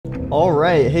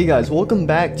Alright, hey guys, welcome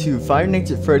back to Five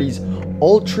Nights at Freddy's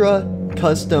Ultra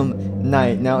Custom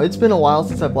Night. Now, it's been a while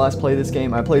since I've last played this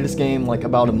game. I played this game like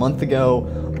about a month ago,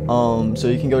 so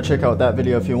you can go check out that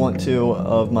video if you want to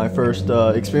of my first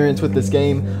experience with this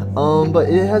game. But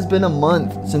it has been a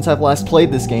month since I've last played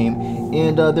this game,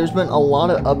 and there's been a lot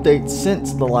of updates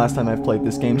since the last time I've played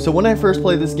this game. So when I first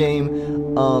played this game,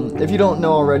 if you don't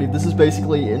know already, this is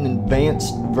basically an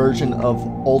advanced version of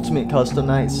Ultimate Custom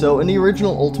Night. So in the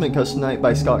original Ultimate Custom Night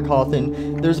by Scott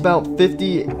Cawthon, there's about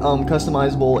 50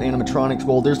 customizable animatronics.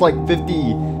 Well, there's like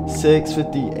 56,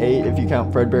 58 if you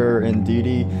count Fredbear and Dee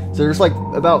Dee. So there's like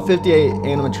about 58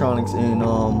 animatronics in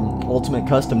Ultimate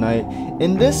Custom Night.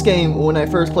 In this game, when I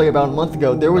first played about a month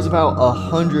ago, there was about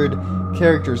 100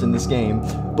 characters in this game,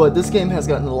 but this game has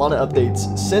gotten a lot of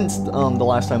updates since the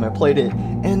last time I played it,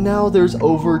 and now there's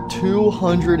over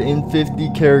 250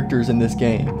 characters in this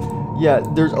game. Yeah,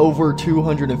 there's over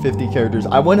 250 characters.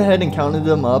 I went ahead and counted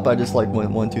them up. I just like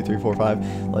went 1, 2, 3, 4, 5,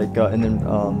 like and then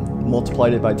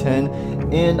multiplied it by 10,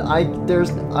 and I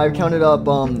counted up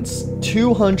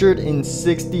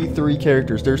 263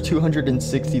 characters. There's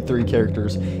 263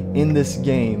 characters in this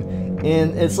game.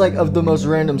 And it's like of the most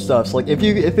random stuff. So like if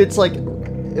it's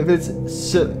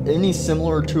any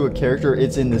similar to a character,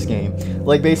 it's in this game.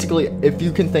 Like basically, if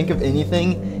you can think of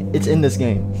anything, it's in this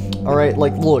game. All right,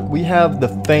 like look, we have the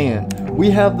fan, we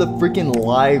have the freaking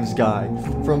lives guy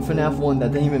from FNAF 1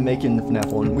 that didn't even make it in the FNAF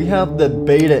 1. We have the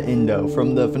beta endo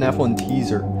from the FNAF 1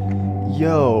 teaser.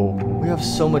 Yo, we have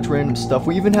so much random stuff.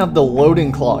 We even have the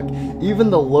loading clock. Even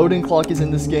the loading clock is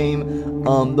in this game.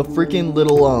 The freaking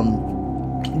little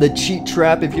the cheat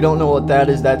trap, if you don't know what that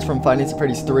is, that's from Five Nights at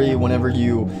Freddy's 3. Whenever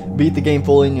you beat the game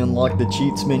fully and you unlock the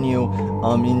cheats menu,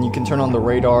 and you can turn on the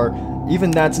radar, even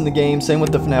that's in the game. Same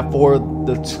with the FNAF 4,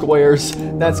 the squares,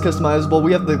 that's customizable.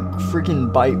 We have the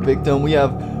freaking bite victim. We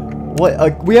have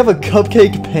we have a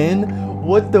cupcake pen.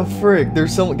 What the frick?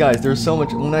 There's so guys, there's so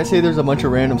much. When I say there's a bunch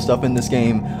of random stuff in this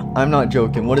game, I'm not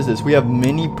joking. What is this? We have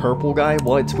mini purple guy.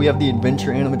 What? We have the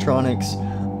adventure animatronics.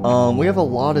 We have a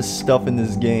lot of stuff in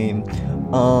this game.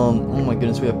 Oh my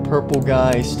goodness, we have Purple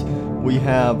Geist, we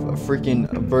have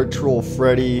freaking Virtual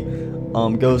Freddy,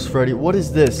 Ghost Freddy. What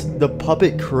is this? The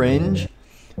Puppet Cringe?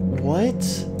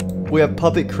 What? We have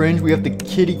Puppet Cringe, we have the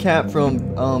Kitty Cat from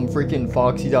freaking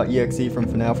Foxy.exe from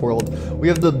FNAF World. We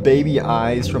have the Baby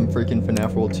Eyes from freaking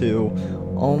FNAF World 2.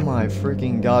 Oh my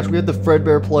freaking gosh, we have the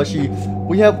Fredbear plushie.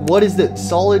 We have, what is it?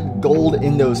 Solid Gold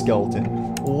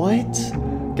Endoskeleton. What?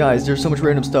 Guys, there's so much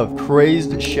random stuff.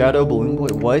 Crazed Shadow Balloon Boy.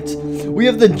 What? We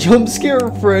have the Jump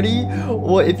Scare Freddy.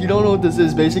 What? If you don't know what this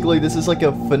is, basically this is like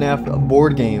a FNAF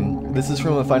board game. This is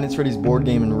from a Five Nights at Freddy's board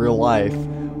game in real life.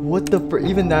 What the fr-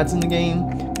 Even that's in the game.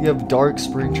 We have Dark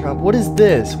Springtrap. What is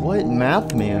this? What?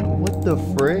 Math Man. What the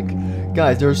frick?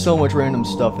 Guys, there's so much random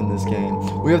stuff in this game.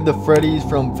 We have the Freddy's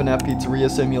from FNAF Pizzeria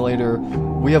Simulator.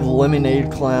 We have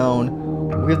Lemonade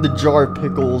Clown. We have the Jar of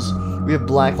Pickles. We have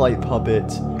Blacklight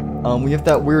Puppet. We have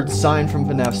that weird sign from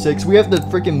FNAF 6. We have the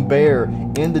freaking bear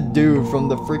and the dude from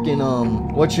the freaking,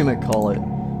 whatchamacallit,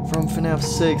 from FNAF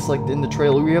 6, like in the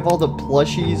trailer. We have all the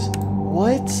plushies.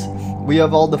 What? We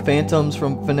have all the phantoms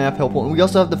from FNAF Help Wanted. We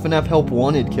also have the FNAF Help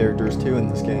Wanted characters, too, in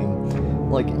this game.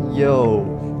 Like, yo,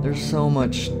 there's so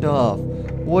much stuff.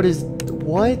 What?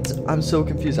 I'm so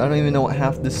confused. I don't even know what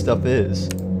half this stuff is.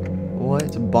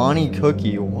 What? Bonnie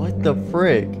Cookie. What the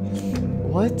frick?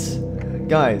 What?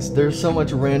 Guys, there's so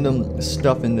much random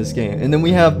stuff in this game. And then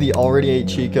we have the Already Ate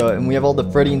Chica, and we have all the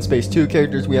Freddy in Space 2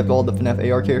 characters, we have all the FNAF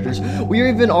AR characters. We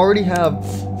even already have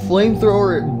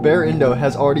Flamethrower Bear Endo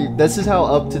has already, this is how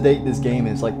up to date this game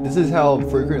is. Like, this is how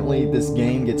frequently this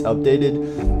game gets updated.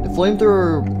 The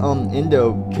Flamethrower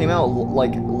Endo came out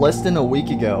like less than a week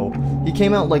ago. He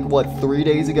came out like, what, 3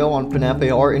 days ago on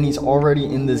FNAF AR, and he's already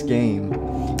in this game.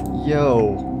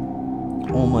 Yo.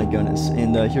 Oh my goodness.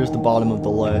 And here's the bottom of the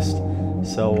list.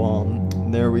 So,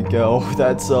 there we go.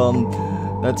 That's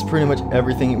pretty much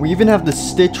everything. We even have the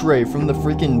Stitch Ray from the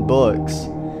freaking books.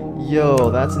 Yo,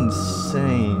 that's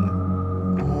insane.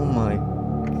 Oh my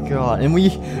god. And we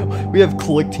have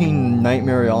Collecting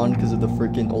Nightmare on because of the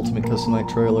freaking Ultimate Custom Night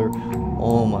trailer.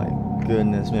 Oh my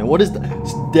goodness, man. What is the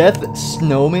Death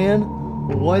Snowman?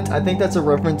 What? I think that's a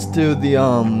reference to the,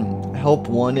 Help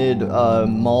Wanted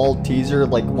mall teaser,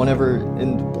 like whenever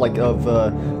in like of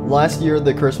last year,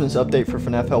 the Christmas update for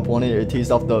FNAF Help Wanted, it teased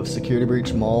off the security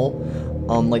breach mall,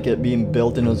 like it being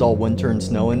built and it was all winter and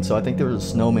snowing. So I think there was a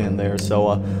snowman there.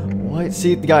 So what?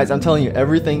 See, guys, I'm telling you,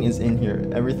 everything is in here.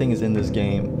 Everything is in this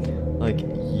game. Like,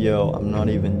 yo, I'm not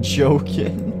even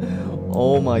joking.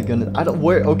 Oh my goodness. I don't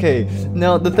where okay.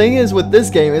 Now the thing is with this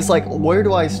game, it's like where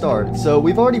do I start? So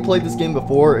we've already played this game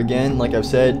before, again, like I've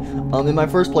said. In my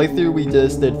first playthrough we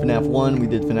just did FNAF 1, we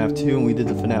did FNAF 2, and we did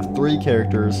the FNAF 3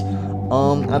 characters.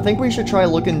 I think we should try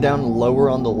looking down lower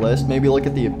on the list, maybe look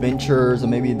at the adventures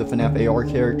and maybe the FNAF AR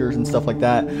characters and stuff like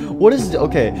that. What is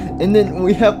okay, and then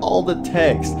we have all the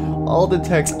text. All the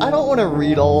text. I don't want to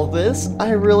read all of this.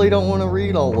 I really don't want to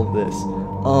read all of this.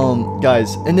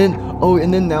 Guys, and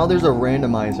then now there's a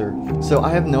randomizer. So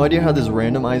I have no idea how this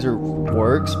randomizer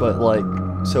works, but like,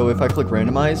 so if I click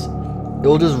randomize,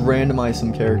 it'll just randomize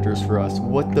some characters for us.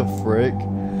 What the frick?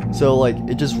 So like,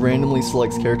 it just randomly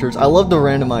selects characters. I love the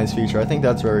randomize feature. I think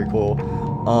that's very cool.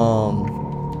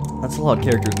 That's a lot of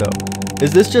characters though.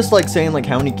 Is this just like saying like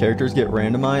how many characters get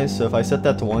randomized? So if I set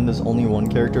that to 1, does only 1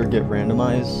 character get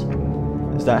randomized?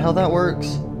 Is that how that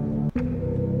works?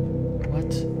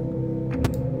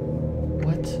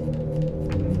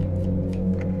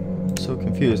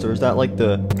 Confused, or is that like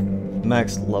the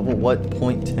max level? What,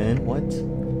 0.10?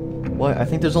 What? I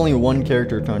think there's only 1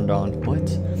 character turned on.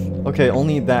 What? Okay,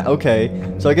 only that. Okay,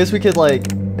 so I guess we could like,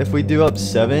 if we do up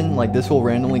 7, like this will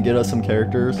randomly get us some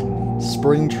characters.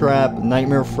 Springtrap,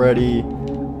 Nightmare Freddy,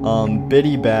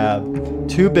 Biddy Bab.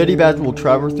 2 Biddy Babs will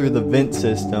travel through the vent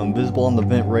system, visible on the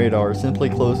vent radar. Simply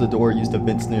close the door, use the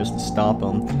vent snares to stop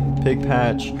them. Pig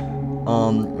Patch,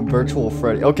 Virtual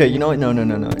Freddy. Okay, you know what? No.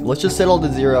 Let's just set all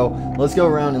to 0. Let's go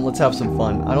around and let's have some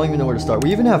fun. I don't even know where to start.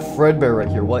 We even have Fredbear right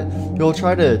here. What? He'll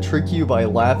try to trick you by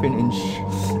laughing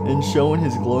and showing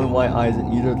his glowing white eyes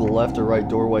in either the left or right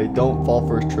doorway. Don't fall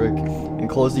for his trick and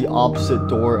close the opposite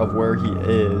door of where he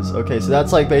is. Okay, so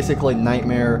that's like basically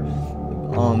Nightmare,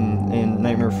 and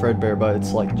Nightmare Fredbear, but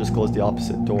it's like just close the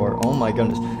opposite door. Oh my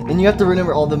goodness. And you have to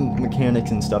remember all the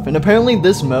mechanics and stuff. And apparently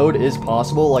this mode is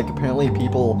possible. Like apparently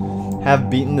people have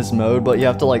beaten this mode, but you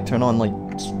have to like turn on like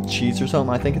cheats or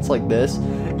something. I think it's like this.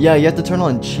 Yeah, you have to turn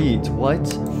on cheats.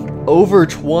 What? Over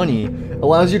 20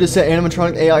 allows you to set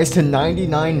animatronic AIs to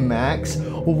 99 max.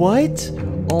 What?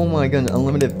 Oh my goodness.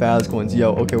 Unlimited Faz coins.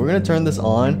 Yo, okay, we're gonna turn this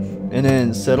on and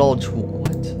then set all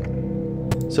what?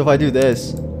 So if I do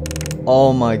this,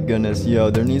 oh my goodness, yo,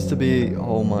 there needs to be,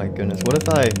 oh my goodness, what if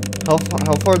I, how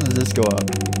far does this go up?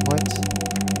 What?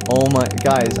 Oh my,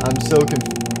 guys, I'm so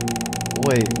confused.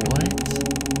 Wait, what?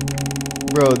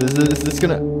 Bro, is this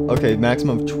gonna, okay,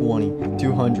 maximum of 20,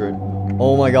 200.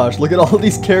 Oh my gosh, look at all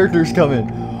these characters coming.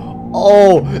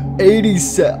 Oh,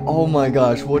 87, oh my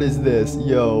gosh, what is this?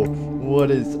 Yo,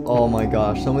 what is, oh my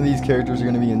gosh, some of these characters are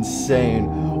gonna be insane.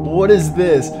 What is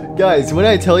this? Guys, when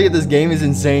I tell you this game is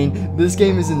insane, this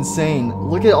game is insane.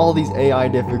 Look at all these AI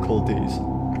difficulties.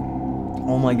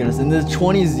 Oh my goodness, and this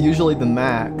 20 is usually the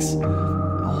max.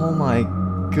 Oh my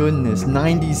goodness,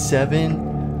 97?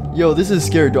 Yo, this is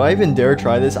scary. Do I even dare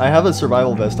try this? I have a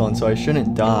survival vest on, so I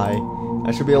shouldn't die.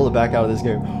 I should be able to back out of this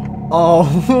game. Oh,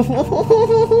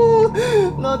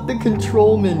 not the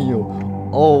control menu.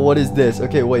 Oh, what is this?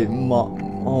 Okay, wait,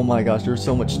 oh my gosh, there's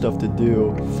so much stuff to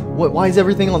do. What? Why is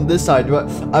everything on this side? Do I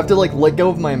have to like let go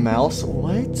of my mouse?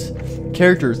 What?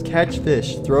 Characters, catch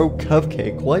fish, throw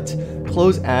cupcake. What?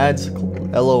 Close ads,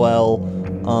 LOL.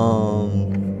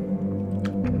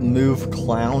 Move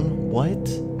clown. What?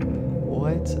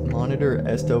 Monitor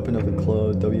S to open up and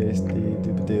close. WASD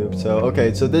doop doop. So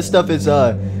okay, so this stuff is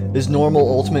normal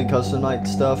ultimate custom night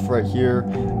stuff right here.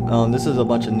 This is a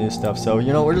bunch of new stuff. So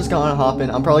you know, we're just gonna hop in.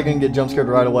 I'm probably gonna get jump scared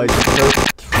right away.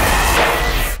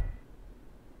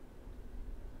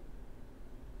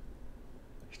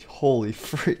 Holy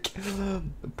frick.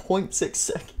 0.6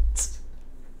 seconds.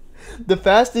 The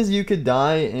fastest you could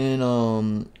die in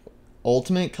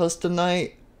ultimate custom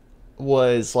night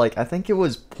was like, I think it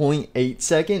was 0.8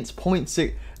 seconds.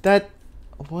 0.6. That,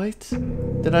 what?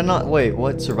 Did I not, wait,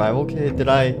 what? Survival kit? Did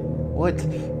I,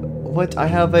 what? I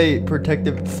have a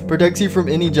protects you from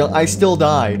any jump. I still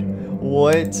died.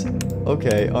 What?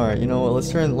 Okay, alright, you know what, let's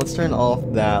turn off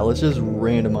that. Let's just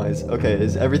randomize. Okay,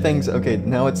 everything's, okay,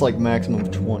 now it's like maximum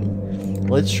of 20.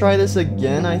 Let's try this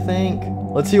again, I think.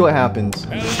 Let's see what happens.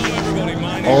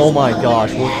 Oh my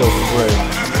gosh, what the frick?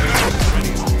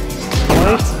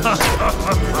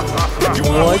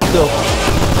 What the?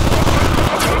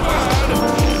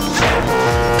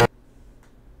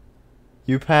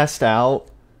 You passed out?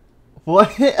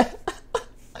 What?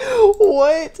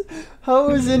 What?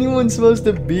 How is anyone supposed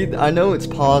to beat? I know it's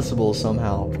possible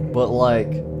somehow, but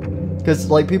like, because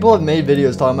like people have made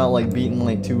videos talking about like beating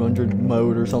like 200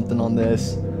 mode or something on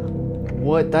this.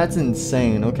 What? That's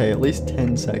insane. Okay, at least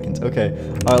 10 seconds. Okay,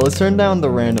 all right, let's turn down the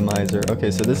randomizer. Okay,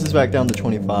 so this is back down to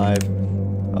 25.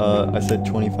 I said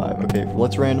 25. Okay,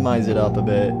 let's randomize it up a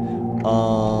bit.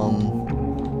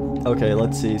 Okay,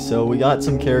 let's see. So we got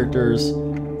some characters.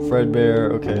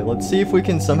 Fredbear. Okay, let's see if we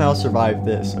can somehow survive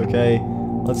this. Okay,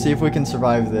 let's see if we can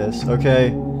survive this.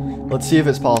 Okay, let's see if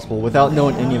it's possible without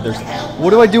knowing any of their.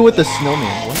 What do I do with the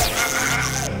snowman?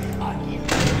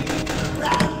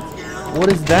 What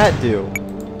does that do?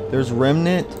 There's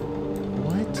remnant.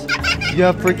 What? You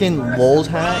have freaking Lol's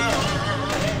hat.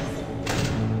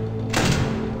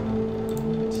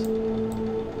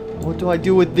 What do I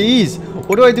do with these?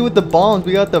 What do I do with the bombs?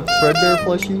 We got the Fredbear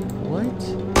plushie. What?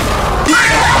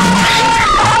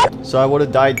 So I would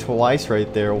have died twice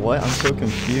right there. What? I'm so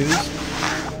confused.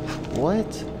 What?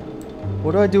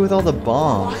 What do I do with all the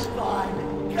bombs?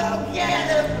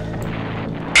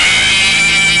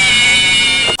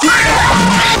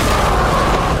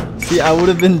 See, I would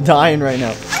have been dying right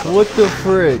now. What the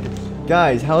frick?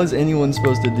 Guys, how is anyone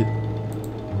supposed to do...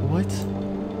 What?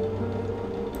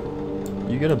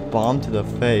 You get a bomb to the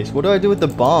face. What do I do with the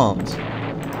bombs? Do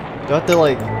I have to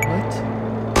like... What?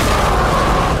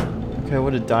 Okay, I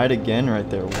would have died again right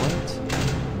there. What?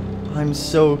 I'm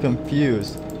so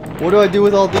confused. What do I do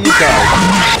with all these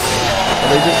guys? Are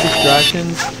they just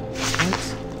distractions?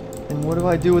 What? And what do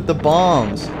I do with the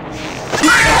bombs?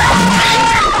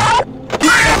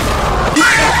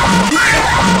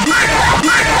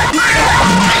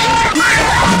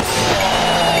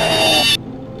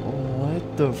 What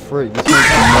the frick? This makes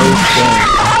no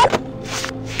sense.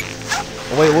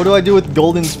 Wait, what do I do with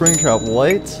Golden Springtrap?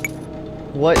 What?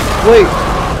 What? Wait!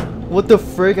 What the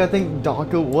frick? I think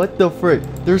Daka. What the frick?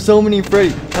 There's so many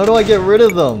Freddy. How do I get rid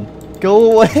of them?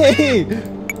 Go away!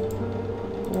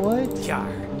 What? Char,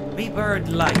 me bird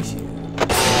likes you.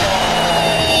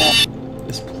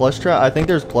 Is Plush Trap? I think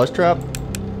there's Plush Trap.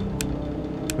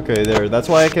 Okay, there. That's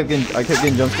why I kept getting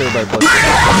jump scared by Plush Trap.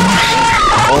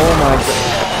 Oh my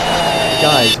god.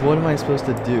 Guys, what am I supposed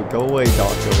to do? Go away,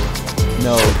 Daka.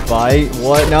 No, bite.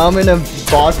 What? Now I'm in a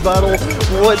boss battle?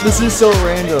 What? This is so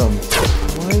random.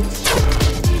 What?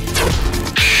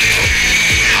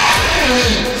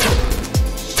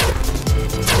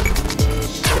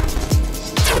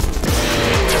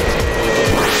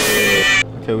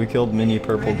 Okay, we killed mini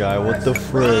purple guy. What the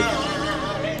frick?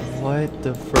 What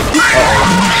the frick?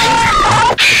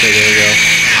 Uh-oh. Okay, there we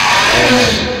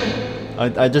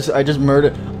go. I just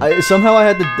murdered. Somehow I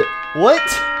had to. What?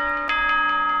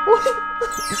 What?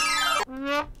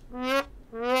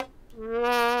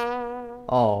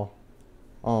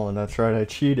 Oh, that's right. I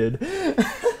cheated.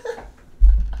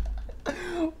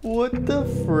 What the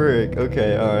frick?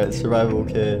 Okay, alright, survival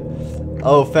kit.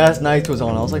 Oh, Fast Nights was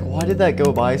on. I was like, why did that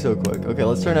go by so quick? Okay,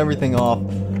 let's turn everything off.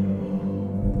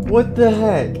 What the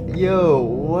heck? Yo,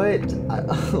 what?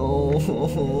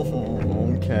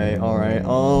 Oh, okay, alright,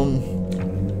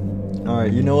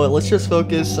 alright, you know what? Let's just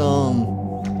focus,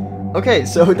 okay,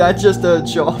 so that's just to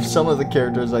show off some of the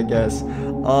characters, I guess.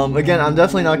 Again, I'm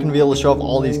definitely not going to be able to show off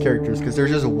all these characters because there's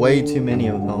just way too many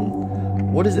of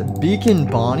them. What is it? Beacon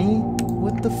Bonnie?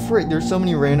 What the frick? There's so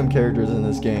many random characters in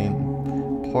this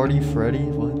game. Party Freddy?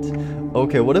 What?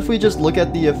 Okay, what if we just look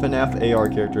at the FNAF AR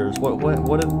characters?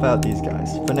 What about these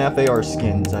guys? FNAF AR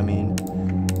skins, I mean.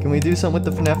 Can we do something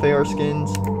with the FNAF AR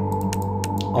skins?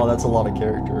 Oh, that's a lot of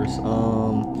characters.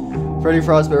 Freddy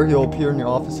Frostbear, he'll appear in your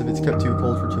office if it's kept too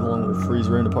cold for too long. Will freeze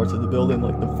random parts of the building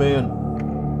like the fan.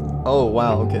 Oh,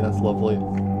 wow, okay, that's lovely.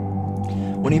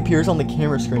 When he appears on the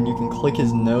camera screen, you can click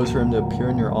his nose for him to appear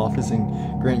in your office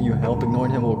and grant you help.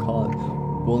 Ignoring him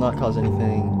will not cause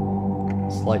anything.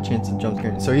 Slight chance of jump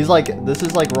scaring. So he's like, this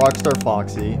is like Rockstar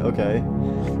Foxy, okay.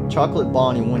 Chocolate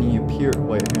Bonnie, when he appears,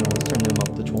 wait, hang on, let's turn him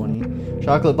up to 20.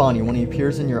 Chocolate Bonnie, when he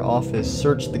appears in your office,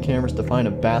 search the cameras to find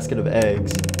a basket of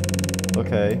eggs.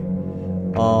 Okay.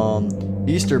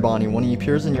 Easter Bonnie, when he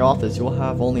appears in your office, you'll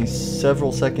have only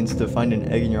several seconds to find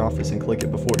an egg in your office and click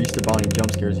it before Easter Bonnie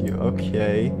jump scares you.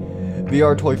 Okay.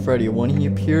 VR Toy Freddy, when he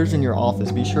appears in your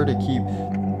office, be sure to keep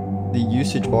the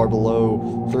usage bar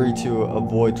below 3 to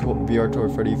avoid VR Toy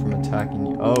Freddy from attacking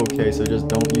you. Okay, so just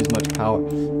don't use much power.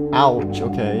 Ouch,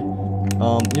 okay.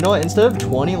 You know what, instead of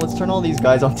 20, let's turn all these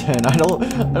guys on 10. I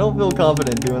don't feel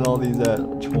confident doing all these at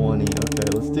 20. Okay,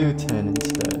 let's do 10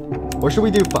 instead. Or should we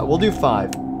do 5? We'll do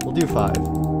 5. We'll do 5.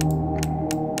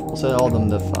 We'll set all of them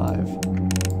to 5.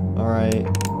 Alright.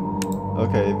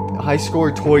 Okay. High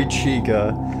score Toy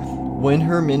Chica. When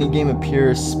her minigame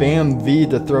appears, spam V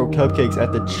to throw cupcakes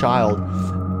at the child.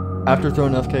 After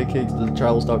throwing enough cupcakes, the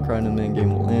child will stop crying and the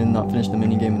minigame will end. Not finish the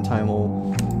minigame in time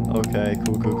will... Okay,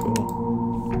 cool.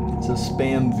 So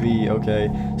spam V, okay.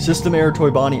 System error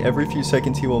Toy Bonnie. Every few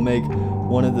seconds he will make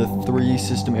one of the 3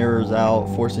 system errors out,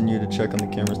 forcing you to check on the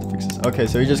cameras to fix this. Okay,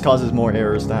 so he just causes more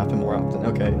errors to happen more often.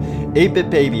 Okay. 8-bit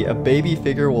baby. A baby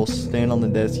figure will stand on the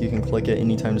desk. You can click at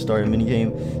any time to start a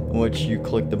minigame in which you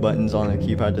click the buttons on a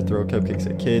keypad to throw cupcakes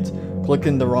at kids.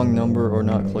 Clicking the wrong number or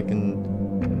not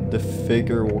clicking the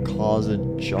figure will cause a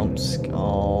jump scare.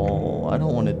 Oh, I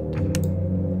don't want to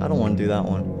do that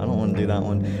one.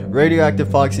 Radioactive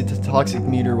Foxy, the toxic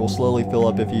meter will slowly fill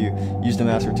up if you use the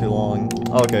mask for too long.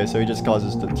 Okay, so he just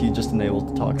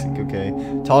enables the toxic. Okay.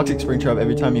 Toxic Springtrap.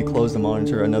 Every time you close the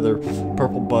monitor, another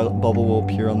purple bubble will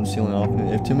appear on the ceiling off.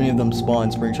 If too many of them spawn,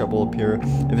 Springtrap will appear.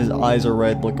 If his eyes are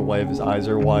red, look away. If his eyes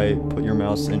are white, put your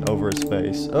mouse in over his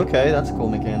face. Okay, that's a cool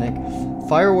mechanic.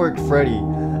 Firework Freddy.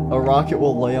 A rocket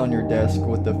will lay on your desk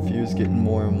with the fuse getting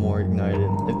more and more ignited.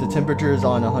 If the temperature is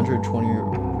on 120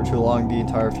 for too long, the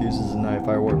entire fuse is ignited.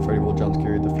 Firework Freddy will jump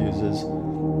scare. The fuses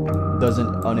doesn't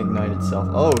unignite itself.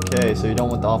 Okay, so you don't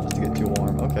want the office to get too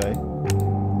warm. Okay.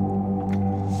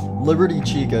 Liberty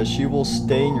Chica, she will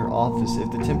stay in your office. If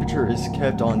the temperature is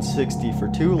kept on 60 for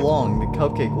too long, the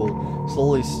cupcake will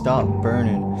slowly stop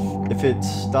burning. If it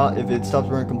stops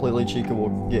burning completely, Chica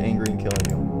will get angry and kill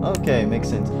you. Okay, makes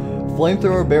sense.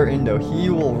 Flamethrower Bear Indo. He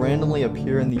will randomly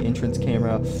appear in the entrance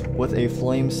camera with a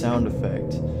flame sound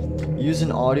effect. Use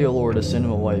an audio lure to send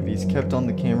him away. If he's kept on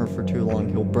the camera for too long,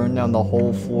 he'll burn down the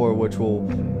whole floor, which will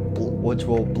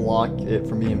block it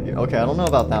from being viewed. Okay, I don't know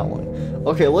about that one.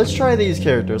 Okay, let's try these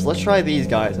characters. Let's try these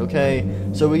guys, okay?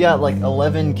 So we got like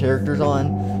 11 characters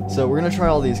on. So we're gonna try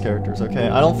all these characters, okay?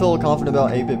 I don't feel confident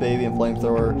about 8-bit baby and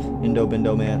Flamethrower, Indo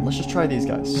Bindo Man. Let's just try these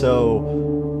guys.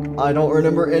 So I don't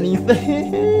remember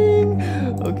anything.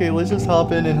 Okay, let's just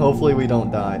hop in and hopefully we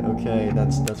don't die. Okay,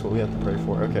 that's what we have to pray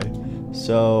for. Okay,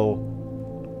 so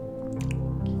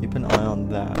keep an eye on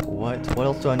that. What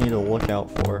else do I need to look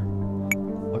out for?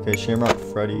 Okay, Shamrock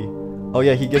Freddy. Oh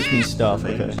yeah, he gives me stuff.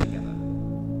 Okay.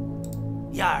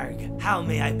 Yarg, how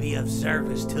may I be of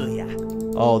service to ya?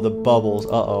 Oh, the bubbles.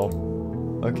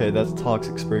 Uh-oh. Okay, that's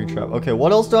Toxic Springtrap. Okay,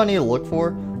 what else do I need to look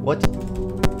for? What?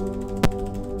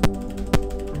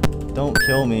 Don't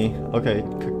kill me. Okay,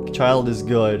 child is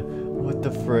good. What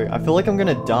the frick? I feel like I'm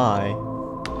gonna die.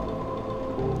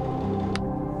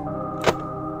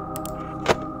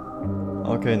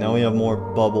 Okay, now we have more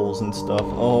bubbles and stuff.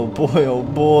 Oh boy, oh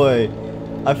boy.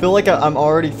 I feel like I'm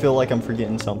already feel like I'm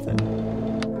forgetting something.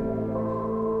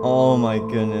 Oh my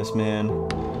goodness, man.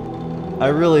 I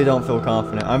really don't feel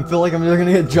confident. I feel like I'm just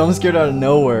gonna get jump scared out of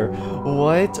nowhere.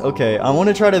 What? Okay, I want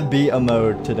to try to beat a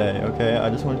mode today, okay? I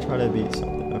just want to try to beat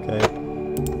something, okay?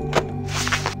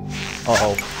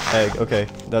 Uh-oh. Egg. Okay,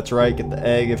 that's right. Get the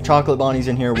egg. If Chocolate Bonnie's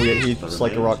in here, he's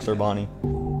like a Rockstar Bonnie.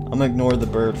 I'm gonna ignore the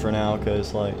bird for now,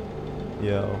 because, like,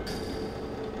 yo.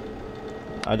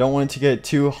 I don't want it to get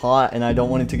too hot, and I don't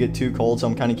want it to get too cold, so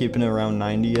I'm kind of keeping it around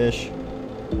 90-ish.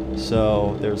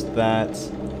 So, there's that.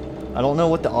 I don't know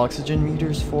what the oxygen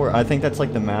meter's for. I think that's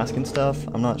like the mask and stuff.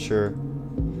 I'm not sure.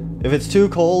 If it's too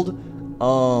cold,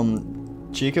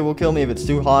 Chica will kill me. If it's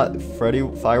too hot,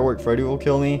 Firework Freddy will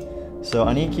kill me. So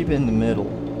I need to keep it in the middle.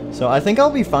 So I think I'll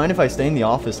be fine if I stay in the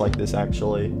office like this,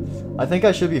 actually. I think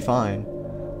I should be fine.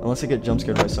 Unless I get jump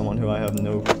scared by someone who I have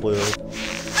no clue.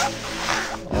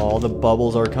 All the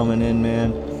bubbles are coming in,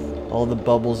 man. All the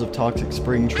bubbles of Toxic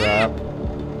Springtrap.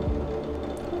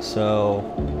 So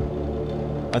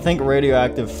I think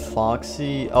Radioactive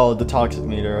Foxy. Oh, the toxic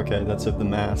meter. Okay, that's of the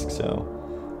mask. So,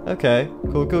 okay,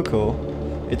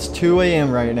 cool. It's 2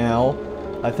 a.m. right now.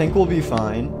 I think we'll be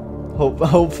fine.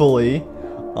 Hopefully.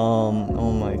 Oh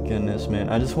my goodness, man.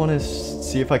 I just want to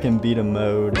see if I can beat a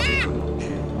mode.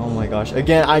 Oh my gosh.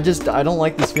 Again, I don't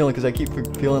like this feeling because I keep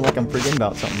feeling like I'm forgetting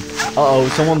about something. Uh-oh,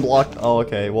 someone blocked. Oh,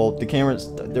 okay. Well, the cameras.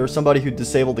 There was somebody who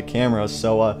disabled the cameras.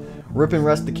 So, rip and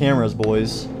rest the cameras,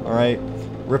 boys. All right.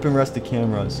 Rip and rest the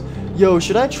cameras. Yo,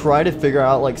 should I try to figure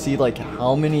out, like, see, like,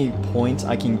 how many points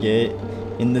I can get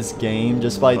in this game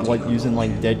just by, like, using,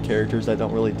 like, dead characters that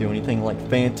don't really do anything, like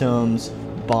Phantoms,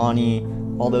 Bonnie,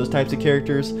 all those types of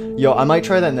characters? Yo, I might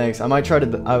try that next. I'll try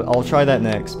that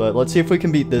next, but let's see if we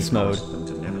can beat this mode.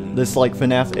 This, like,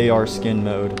 FNAF AR skin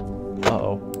mode.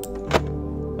 Uh-oh.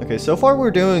 Okay, so far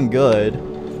we're doing good.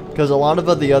 Because a lot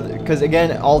of the other... Because,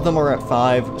 again, all of them are at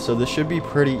 5, so this should be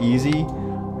pretty easy.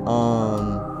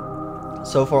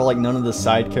 So far, like, none of the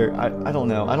side characters, I don't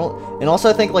know, and also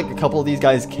I think, like, a couple of these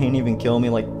guys can't even kill me,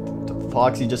 like,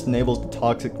 Foxy just enables the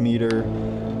toxic meter,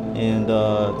 and,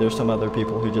 there's some other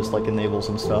people who just, like, enable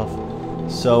some stuff,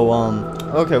 so,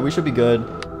 okay, we should be good,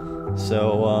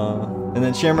 so, and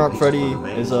then Shamrock Freddy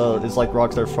is like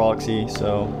Rockstar Foxy,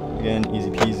 so, again, easy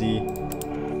peasy,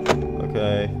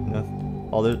 okay,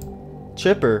 all the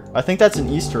Chipper, I think that's an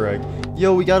Easter egg.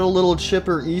 Yo, we got a little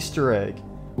chipper Easter egg.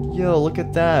 Yo, look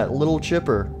at that. Little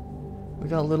chipper. We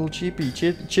got a little chippy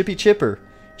chipper.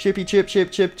 Chippy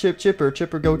chipper.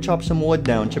 Chipper, go chop some wood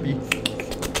down. Chippy.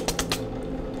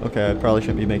 Okay, I probably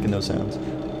shouldn't be making those sounds.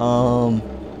 Alright.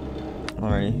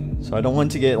 So I don't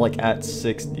want to get like at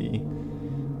 60.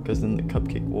 Because then the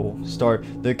cupcake will start.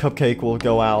 The cupcake will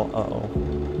go out. Uh-oh.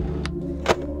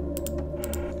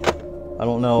 I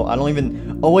don't know. I don't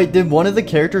even... Oh, wait. Did one of the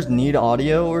characters need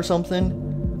audio or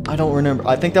something? I don't remember.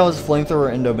 I think that was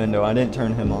Flamethrower Endobendo. I didn't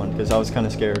turn him on because I was kind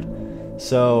of scared.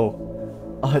 So...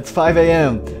 Oh, it's 5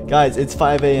 a.m. Guys, it's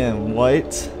 5 a.m.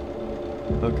 What?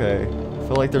 Okay. I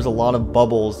feel like there's a lot of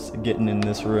bubbles getting in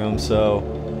this room, so...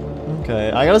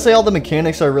 Okay. I gotta say all the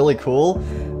mechanics are really cool.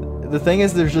 The thing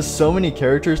is, there's just so many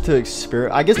characters to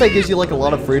experiment. I guess that gives you like a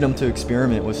lot of freedom to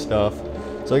experiment with stuff.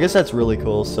 So I guess that's really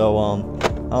cool. So, I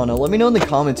don't know. Let me know in the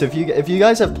comments if you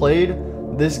guys have played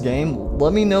this game.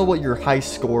 Let me know what your high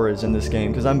score is in this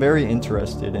game because I'm very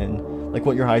interested in like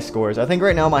what your high score is. I think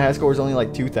right now my high score is only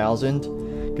like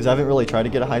 2,000 because I haven't really tried to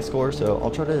get a high score. So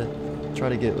I'll try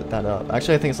to get that up.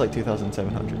 Actually, I think it's like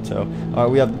 2,700. So all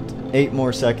right, we have 8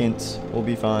 more seconds. We'll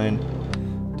be fine.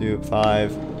 Do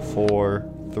 5, 4,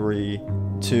 3,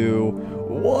 2,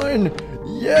 1.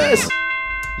 Yes!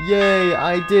 Yay!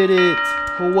 I did it!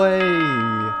 Hooray!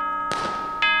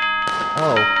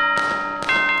 Oh.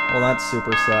 Well, that's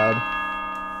super sad.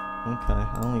 Okay,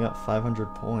 I only got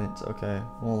 500 points. Okay,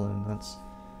 well then,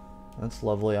 that's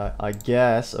lovely, I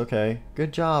guess. Okay,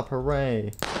 good job,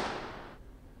 hooray.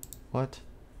 What?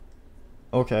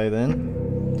 Okay, then.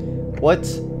 What?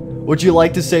 Would you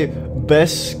like to say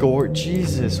best score?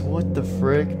 Jesus, what the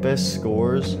frick? Best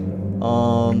scores?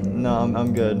 No,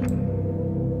 I'm good.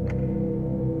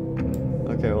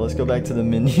 Okay, well, let's go back to the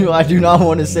menu. I do not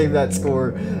want to save that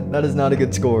score. That is not a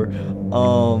good score.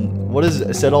 What is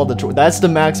it? Set all the... That's the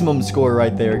maximum score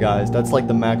right there, guys. That's like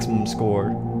the maximum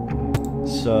score.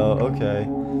 So, okay.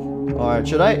 Alright,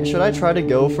 should I try to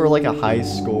go for like a high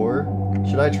score?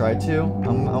 Should I try to?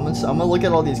 I'm gonna look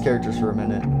at all these characters for a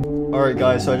minute. Alright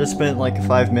guys, so I just spent like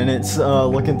 5 minutes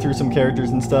looking through some characters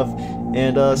and stuff.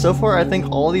 And so far I think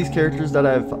all these characters that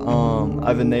I've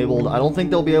enabled, I don't think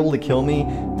they'll be able to kill me.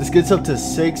 This gets up to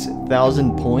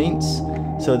 6,000 points.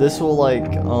 So this will like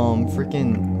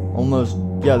freaking almost,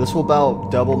 yeah, this will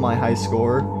about double my high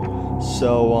score.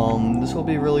 So this will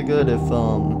be really good if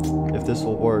this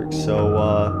will work. So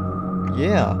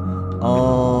yeah.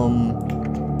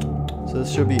 So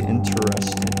this should be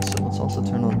interesting. So let's also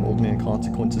turn on Old Man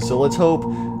Consequences. So let's hope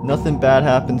nothing bad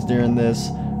happens during this.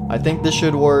 I think this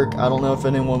should work. I don't know if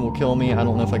anyone will kill me. I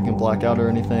don't know if I can black out or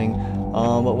anything.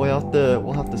 But we'll have to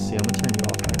see. I'm gonna turn you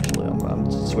off actually. I'm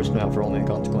switching out for Old Man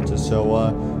Consequences. So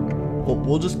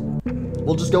we'll just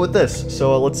go with this.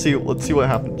 So let's see what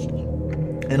happens.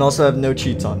 And also have no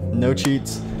cheats on. No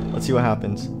cheats. Let's see what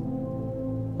happens.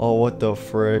 Oh, what the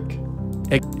frick?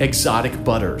 Exotic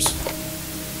butters.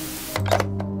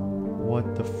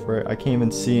 What the frick? I can't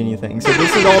even see anything. So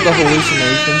this is all the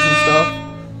hallucinations and stuff.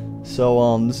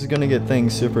 So this is gonna get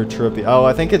things super trippy. Oh,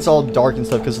 I think it's all dark and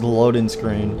stuff because of the loading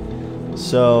screen.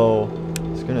 So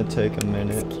it's gonna take a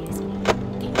minute. Excuse me,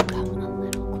 can you come a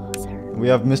little closer? We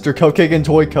have Mr. Cupcake and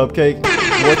Toy Cupcake.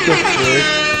 What the frick?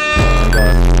 Oh my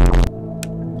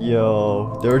god.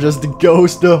 Yo, they're just the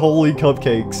ghost of holy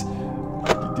cupcakes.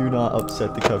 Do not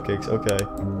upset the cupcakes. Okay.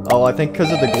 Oh, I think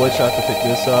because of the glitch I have to pick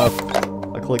this up.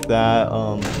 I click that.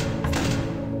 Oh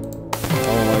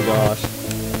my gosh.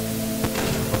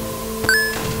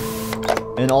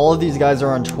 And all of these guys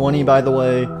are on 20, by the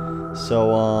way.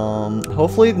 So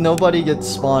hopefully nobody gets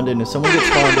spawned in. If someone gets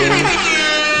spawned in,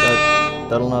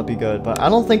 that'll not be good. But I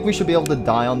don't think we should be able to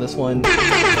die on this one. So,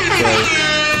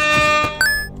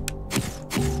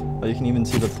 oh, you can even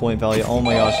see the point value. Oh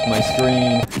my gosh,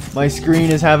 my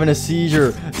screen is having a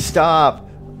seizure. Stop.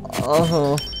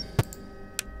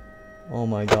 Oh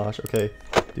my gosh. Okay,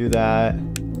 do that.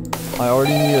 I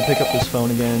already need to pick up this phone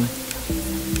again. What?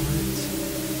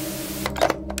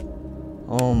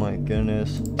 Oh my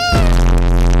goodness.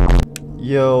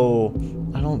 Yo,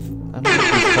 I don't like these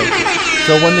cupcakes.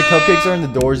 So when the cupcakes are in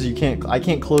the doors, I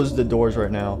can't close the doors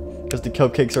right now because the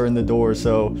cupcakes are in the door.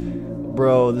 So,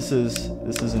 bro, this is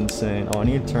insane. Oh, I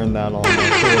need to turn that on.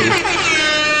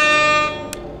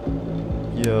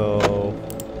 Yo.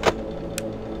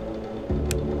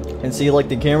 And see, like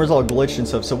the camera's all glitched and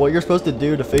stuff. So what you're supposed to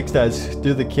do to fix that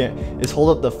is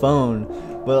hold up the phone.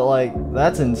 But like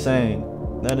that's insane.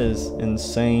 That is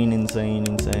insane.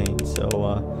 So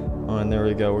oh, and there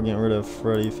we go. We're getting rid of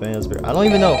Freddy Fazbear. I don't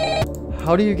even know.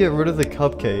 How do you get rid of the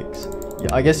cupcakes?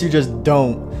 Yeah, I guess you just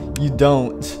don't. You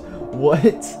don't.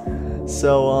 What?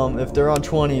 So, if they're on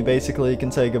 20, basically you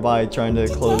can say goodbye trying to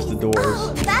close the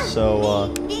doors.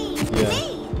 So, yeah.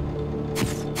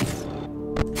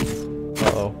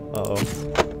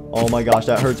 Oh my gosh,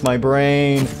 that hurts my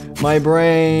brain. My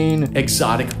brain.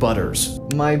 Exotic butters.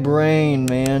 My brain,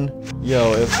 man.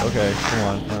 Yo, okay, come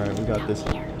on. Alright, we got this.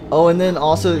 Oh, and then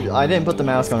also, I didn't put the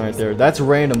mask on right there. That's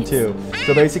random too.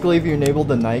 So basically, if you enable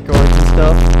the night guards and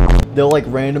stuff, they'll like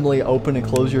randomly open and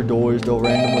close your doors. They'll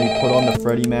randomly put on the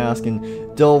Freddy mask, and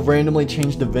they'll randomly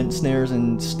change the vent snares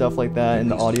and stuff like that,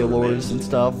 and the audio lures and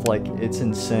stuff. Like, it's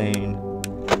insane.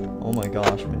 Oh my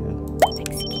gosh, man.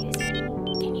 Excuse me.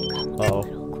 Can you come a Uh-oh.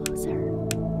 little closer?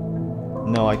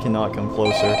 No, I cannot come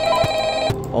closer.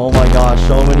 Oh my gosh,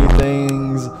 so many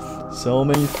things. So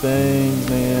many things,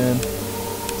 man.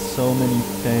 So many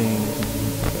things.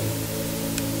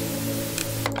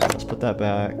 Let's put that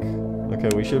back. Okay,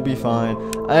 we should be fine.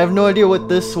 I have no idea what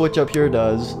this switch up here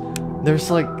does.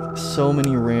 There's like so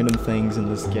many random things in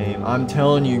this game. I'm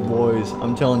telling you, boys.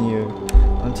 I'm telling you.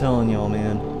 I'm telling y'all,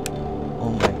 man.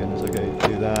 Oh my goodness. Okay,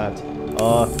 do that.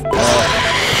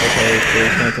 Okay,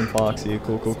 there's Phantom Foxy.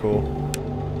 Cool, cool, cool.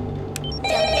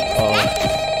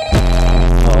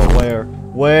 Oh, where?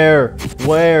 Where?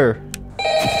 Where?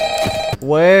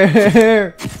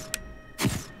 Where?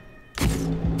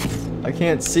 I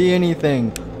can't see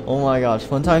anything. Oh my gosh.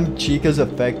 Funtime Chica's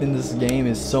effect in this game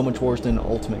is so much worse than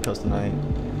Ultimate Custom Night.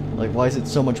 Like, why is it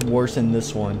so much worse than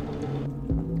this one?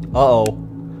 Uh-oh.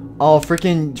 Oh,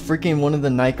 freaking one of the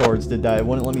night guards did that. It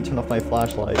wouldn't let me turn off my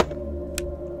flashlight.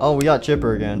 Oh, we got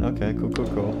Chipper again. Okay, cool, cool,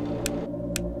 cool.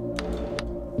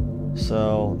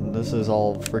 So, this is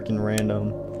all freaking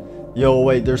random. Yo,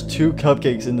 wait, there's 2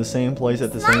 cupcakes in the same place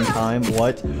at the same time?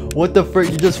 What? What the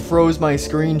frick? You just froze my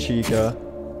screen, Chica.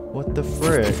 What the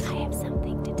frick? I have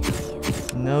something to tell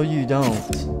you. No, you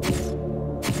don't.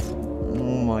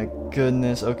 Oh my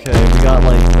goodness. Okay, we got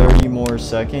like 30 more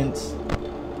seconds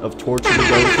of torture to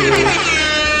go through.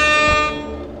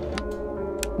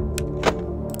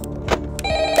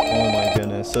 Oh my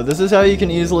goodness. So this is how you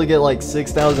can easily get like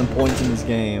 6,000 points in this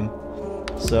game.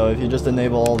 So if you just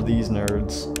enable all of these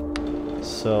nerds.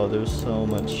 So there's so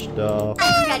much stuff.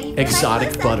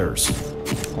 Exotic butters.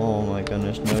 Oh my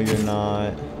goodness, no you're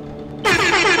not.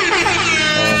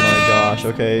 Oh my gosh,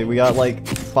 okay, we got like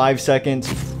 5 seconds.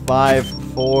 5,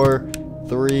 4,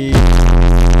 3,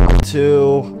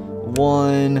 2,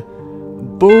 1.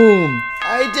 Boom!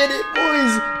 I did it,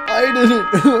 boys! I did it!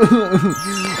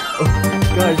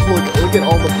 Guys, look at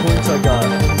all the points I got. Oh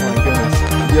my goodness.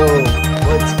 Yo,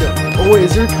 let's go. Oh wait,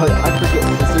 is there I forget,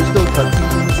 is there still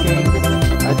cutscenes in this game?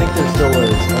 I think there still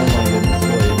is. Oh my goodness,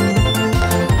 wait.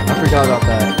 I forgot about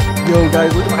that. Yo,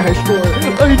 guys, look at my high score.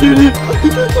 I did it! I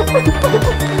did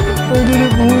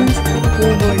it, boys!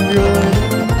 Oh my god.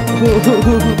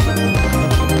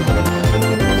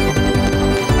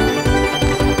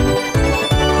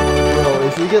 Bro,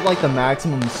 if you get like the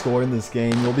maximum score in this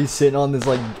game, you'll be sitting on this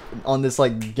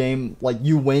game, like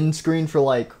you win screen for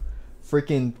like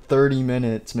freaking 30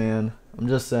 minutes, man. I'm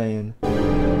just saying.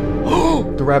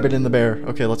 The rabbit and the bear.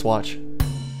 Okay, let's watch.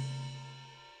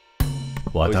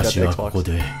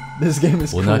 This game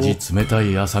is cool.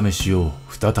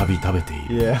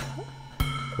 Yeah.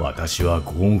 What? That's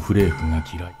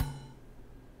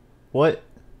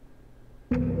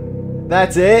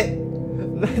it?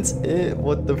 That's it?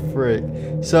 What the frick?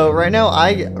 So right now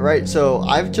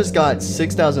I've just got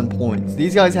 6,000 points.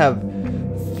 These guys have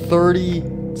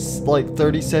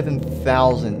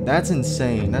 37,000. That's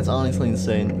insane. That's honestly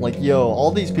insane. Like, yo, all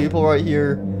these people right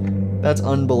here, that's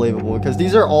unbelievable, because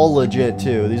these are all legit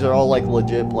too. These are all like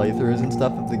legit playthroughs and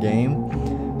stuff of the game.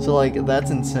 So like,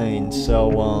 that's insane. So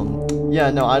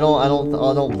yeah, no, I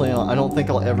don't think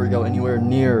I'll ever go anywhere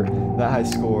near that high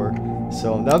score.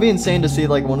 So that would be insane to see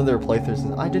like one of their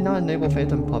playthroughs. I did not enable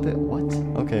Phantom Puppet. What?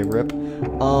 Okay, rip.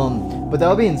 But that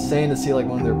would be insane to see like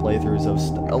one of their playthroughs of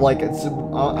like I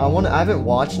haven't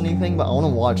watched anything, but I want to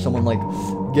watch someone like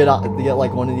get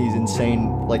like one of these insane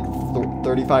like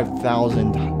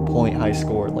 35,000 point high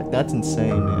score. Like, that's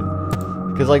insane, man.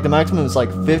 Because like the maximum is like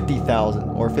 50,000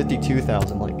 or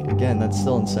 52,000. Like, again, that's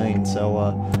still insane. So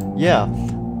yeah.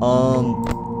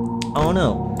 I don't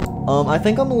know. I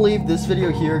think I'm gonna leave this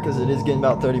video here because it is getting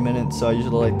about 30 minutes, so I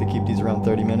usually like to keep these around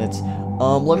 30 minutes.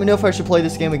 Let me know if I should play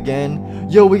this game again.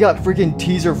 Yo, we got freaking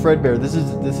Teaser Fredbear. This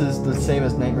is the same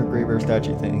as Nightmare Graver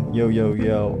statue thing. Yo, yo,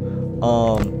 yo.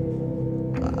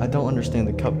 I don't understand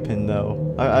the cup pin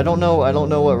though. I don't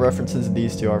know what references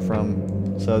these two are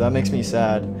from, so that makes me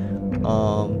sad.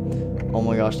 Oh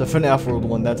my gosh, the FNAF World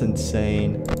one, that's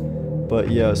insane. But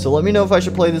yeah, so let me know if I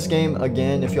should play this game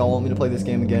again, if y'all want me to play this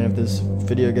game again, if this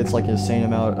video gets like a insane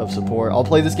amount of support. I'll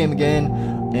play this game again,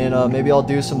 and maybe I'll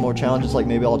do some more challenges, like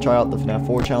maybe I'll try out the FNAF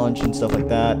 4 challenge and stuff like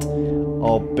that.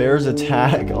 Oh, bears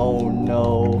attack. Oh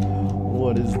no.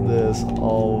 What is this?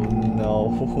 Oh no.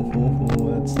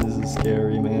 This is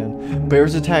scary, man.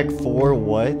 Bears attack 4,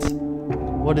 what?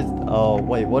 What is, oh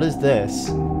wait, what is this?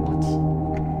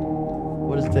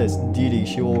 What is this? Dee,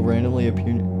 she will randomly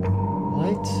appear.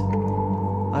 What?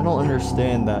 I don't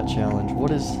understand that challenge. What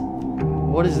is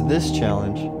this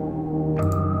challenge?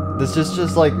 This is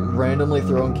just like randomly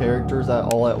throwing characters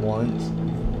all at once,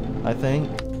 I think.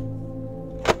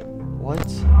 What?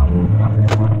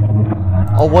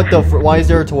 Oh, what the why is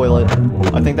there a toilet?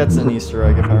 I think that's an Easter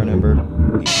egg if I remember.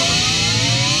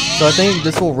 So I think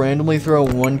this will randomly throw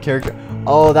one character.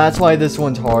 Oh, that's why this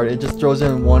one's hard. It just throws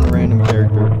in one random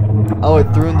character. Oh, it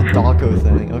threw in the Daco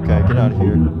thing. Okay, get out of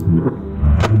here.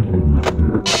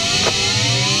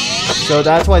 So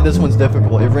that's why this one's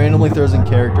difficult. It randomly throws in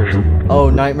characters. Oh,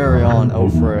 Nightmare on. Oh,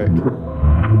 frick.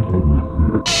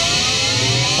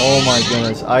 Oh my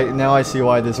goodness. Now I see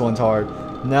why this one's hard.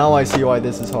 Now I see why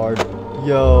this is hard.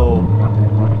 Yo.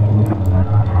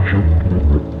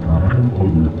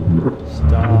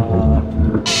 Stop.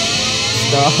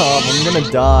 Stop. I'm gonna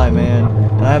die, man.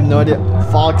 And I have no idea.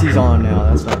 Foxy's on now.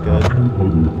 That's not good.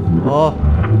 Oh.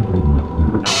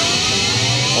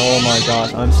 Oh my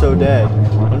gosh. I'm so dead.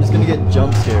 I'm just gonna get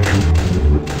jump scared.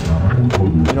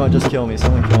 You know what? Just kill me.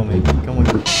 Someone kill me. Come on,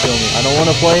 kill me. I don't want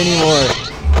to play anymore.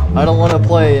 I don't want to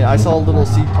play. I saw a little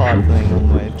seed pod thing on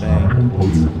my thing.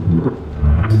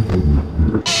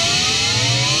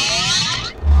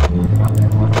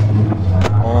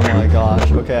 Oh my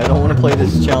gosh. Okay, I don't want to play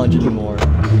this challenge anymore.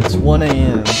 It's 1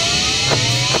 a.m.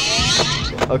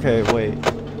 Okay, wait.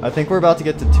 I think we're about to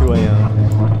get to 2 a.m.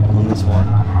 on this one.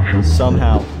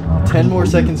 Somehow. 10 more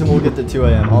seconds and we'll get to 2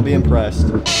 a.m. I'll be impressed.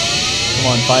 Come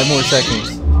on, 5 more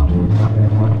seconds.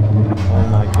 Oh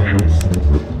my goodness.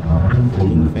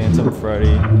 Phantom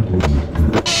Freddy.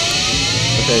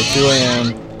 Okay, 2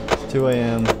 a.m. 2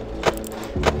 a.m.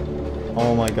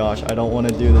 Oh my gosh, I don't want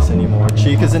to do this anymore.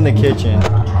 Chica's in the kitchen.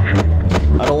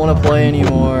 I don't want to play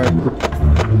anymore.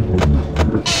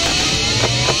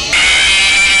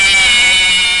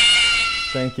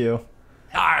 Thank you.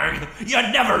 Arrgh, you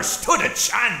never stood a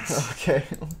chance. Okay,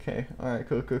 alright,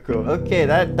 cool. Okay,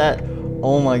 that,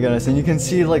 oh my goodness, and you can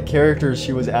see like characters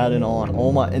she was adding on.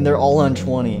 Oh my, and they're all on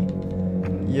 20.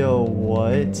 Yo,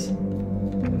 what?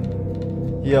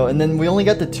 Yo, and then we only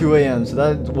got to 2 a.m., so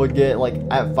that would get like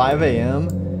at 5 a.m.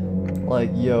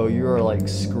 Like, yo, you are like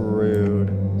screwed.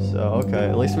 So, okay,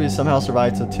 at least we somehow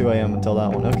survived to 2 a.m. until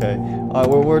that one. Okay, alright,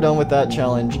 we're done with that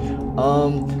challenge.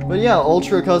 But yeah,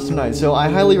 Ultra Custom Night. So I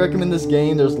highly recommend this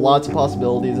game. There's lots of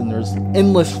possibilities and there's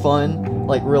endless fun.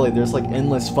 Like really, there's like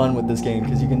endless fun with this game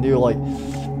because you can do like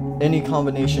any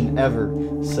combination ever.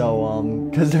 So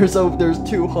because there's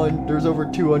over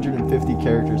 250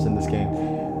 characters in this game.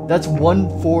 That's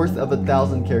 1/4 of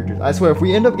 1,000 characters. I swear, if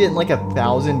we end up getting like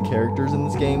 1,000 characters in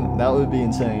this game, that would be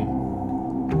insane.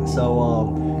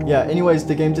 So yeah, anyways,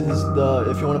 the game to this,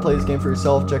 if you want to play this game for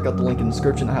yourself, check out the link in the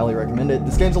description. I highly recommend it.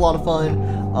 This game's a lot of fun.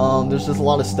 There's just a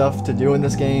lot of stuff to do in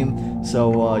this game.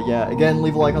 So yeah, again,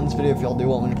 leave a like on this video if y'all do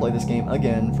want me to play this game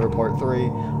again for part 3.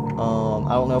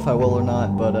 I don't know if I will or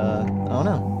not, but I don't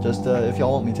know. Just if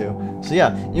y'all want me to. So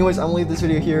yeah, anyways, I'm gonna leave this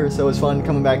video here. So it was fun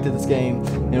coming back to this game.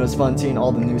 And it was fun seeing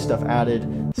all the new stuff added.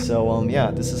 So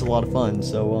yeah, this is a lot of fun.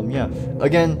 So yeah,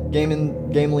 again,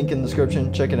 game link in the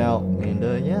description. Check it out. And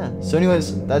yeah. So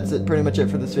anyways, that's pretty much it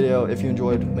for this video. If you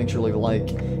enjoyed, make sure to leave a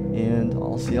like. And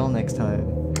I'll see y'all next time.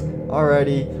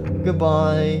 Alrighty,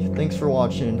 goodbye. Thanks for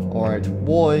watching. Alright,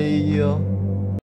 boy.